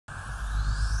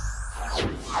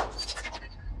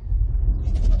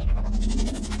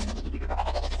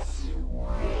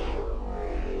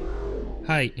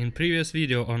Hi, in previous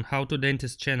video on How to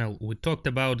Dentist channel we talked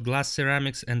about glass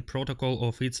ceramics and protocol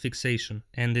of its fixation,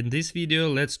 and in this video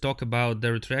let's talk about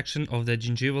the retraction of the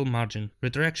gingival margin.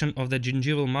 Retraction of the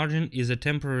gingival margin is a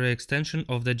temporary extension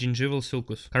of the gingival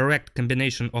sulcus. Correct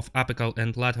combination of apical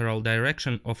and lateral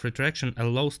direction of retraction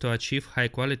allows to achieve high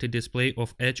quality display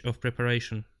of edge of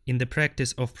preparation. In the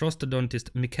practice of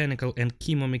prosthodontist, mechanical and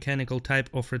chemomechanical type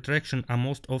of retraction are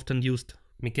most often used.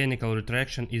 Mechanical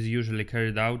retraction is usually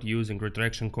carried out using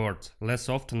retraction cords, less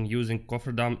often using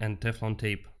cofferdam and Teflon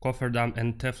tape. Cofferdam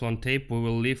and Teflon tape we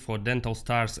will leave for dental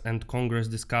stars and congress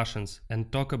discussions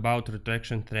and talk about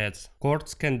retraction threads.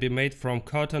 Cords can be made from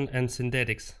cotton and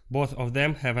synthetics. Both of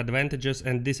them have advantages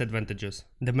and disadvantages.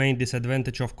 The main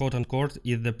disadvantage of cotton cord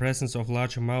is the presence of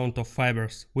large amount of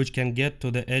fibers, which can get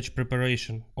to the edge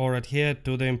preparation or adhere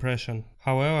to the impression.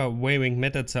 However, weaving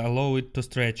methods allow it to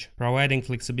stretch, providing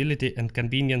flexibility and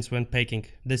convenience when packing.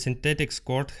 The synthetic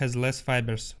cord has less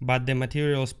fibers, but the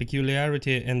material's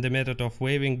peculiarity and the method of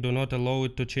weaving do not allow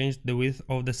it to change the width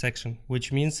of the section,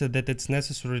 which means that it's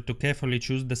necessary to carefully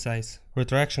choose the size.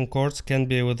 Retraction cords can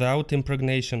be without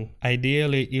impregnation,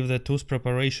 ideally if the tooth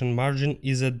preparation margin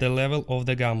is at the level of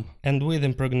the gum, and with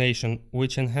impregnation,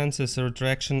 which enhances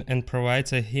retraction and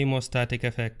provides a hemostatic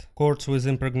effect. Cords with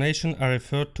impregnation are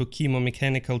referred to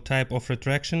chemomechanical type of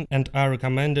retraction and are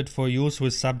recommended for use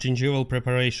with subgingival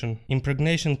preparation.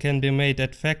 Impregnation can be made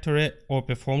at factory or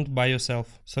performed by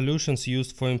yourself. Solutions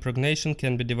used for impregnation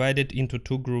can be divided into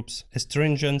two groups: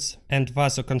 astringents and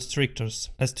vasoconstrictors.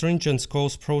 Astringents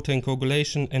cause protein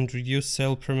coagulation and reduce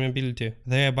cell permeability,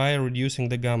 thereby reducing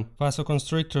the gum.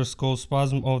 Vasoconstrictors cause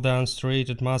spasm of the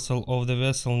unstriated muscle of the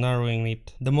vessel, narrowing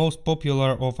it. The most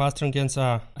popular of astringents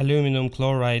are aluminum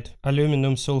chloride,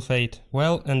 aluminum sulfate.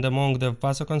 Well, and among the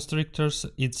vasoconstrictors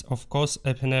it's of course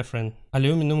epinephrine.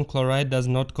 Aluminum chloride does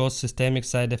not cause systemic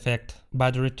side effect,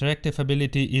 but retractive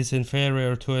ability is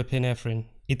inferior to epinephrine.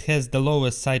 It has the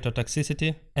lowest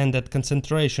cytotoxicity, and at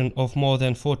concentration of more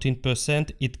than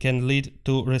 14% it can lead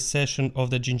to recession of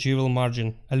the gingival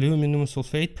margin. Aluminum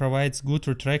sulfate provides good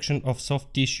retraction of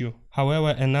soft tissue. However,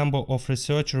 a number of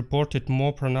research reported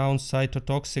more pronounced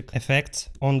cytotoxic effects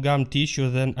on gum tissue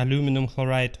than aluminum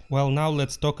chloride. Well, now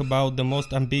let's talk about the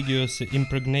most ambiguous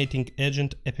impregnating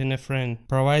agent, epinephrine.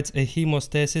 Provides a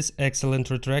hemostasis, excellent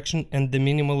retraction, and the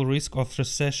minimal risk of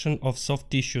recession of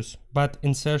soft tissues. But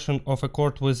insertion of a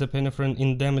cord with epinephrine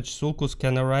in damaged sulcus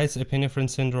can arise epinephrine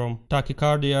syndrome,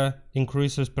 tachycardia,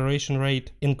 increased respiration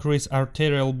rate, increased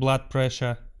arterial blood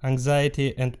pressure,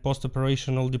 anxiety and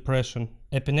postoperational depression.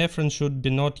 Epinephrine should be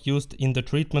not used in the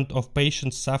treatment of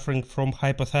patients suffering from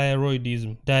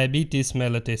hypothyroidism, diabetes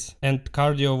mellitus, and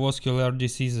cardiovascular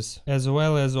diseases, as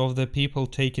well as of the people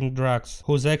taking drugs,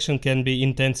 whose action can be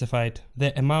intensified.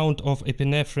 The amount of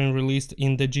epinephrine released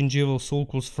in the gingival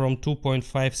sulcus from 2.5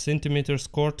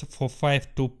 cm cord for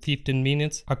 5 to 15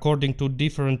 minutes, according to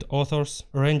different authors,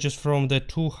 ranges from the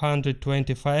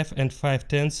 225 and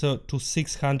 5/10 to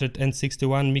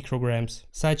 661 micrograms.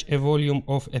 Such a volume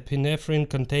of epinephrine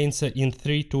contains in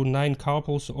 3 to 9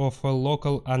 carpels of a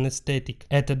local anesthetic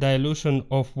at a dilution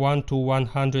of 1 to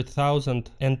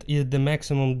 100,000 and is the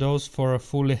maximum dose for a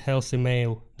fully healthy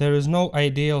male. There is no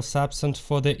ideal substance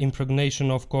for the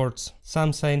impregnation of cords.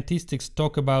 Some scientists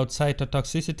talk about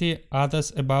cytotoxicity,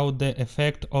 others about the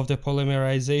effect of the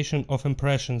polymerization of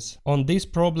impressions. On these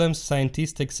problems,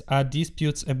 scientists are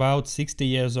disputes about 60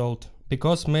 years old.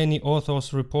 Because many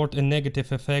authors report a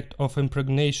negative effect of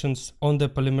impregnations on the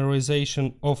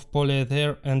polymerization of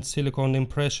polyether and silicone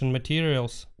impression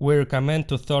materials, we recommend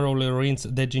to thoroughly rinse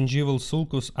the gingival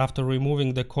sulcus after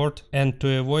removing the cord and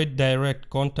to avoid direct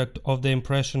contact of the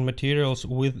impression materials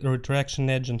with retraction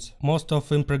agents. Most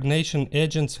of impregnation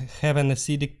agents have an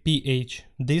acidic pH.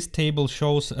 This table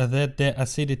shows that the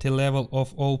acidity level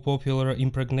of all popular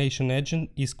impregnation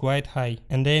agents is quite high,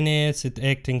 and any acid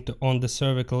acting on the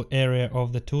cervical area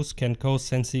of the tooth can cause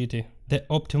sensitivity. The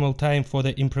optimal time for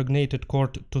the impregnated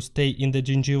cord to stay in the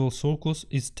gingival sulcus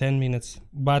is 10 minutes.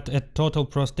 But at total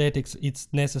prosthetics it's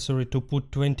necessary to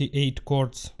put 28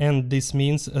 cords, and this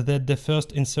means that the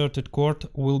first inserted cord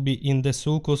will be in the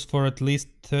sulcus for at least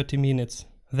 30 minutes.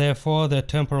 Therefore, the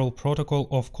temporal protocol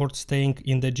of cord staying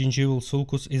in the gingival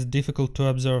sulcus is difficult to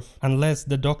observe, unless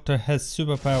the doctor has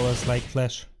superpowers like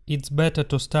Flash. It's better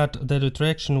to start the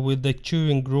retraction with the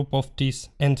chewing group of teeth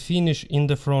and finish in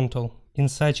the frontal. In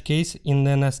such case, in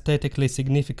an aesthetically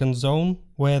significant zone,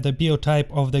 where the biotype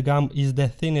of the gum is the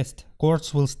thinnest,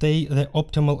 chords will stay the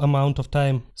optimal amount of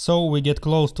time. So we get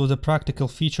close to the practical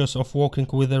features of working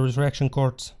with the retraction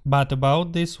chords. But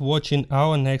about this, watch in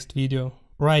our next video.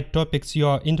 Write topics you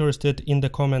are interested in the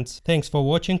comments. Thanks for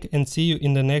watching and see you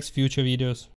in the next future videos.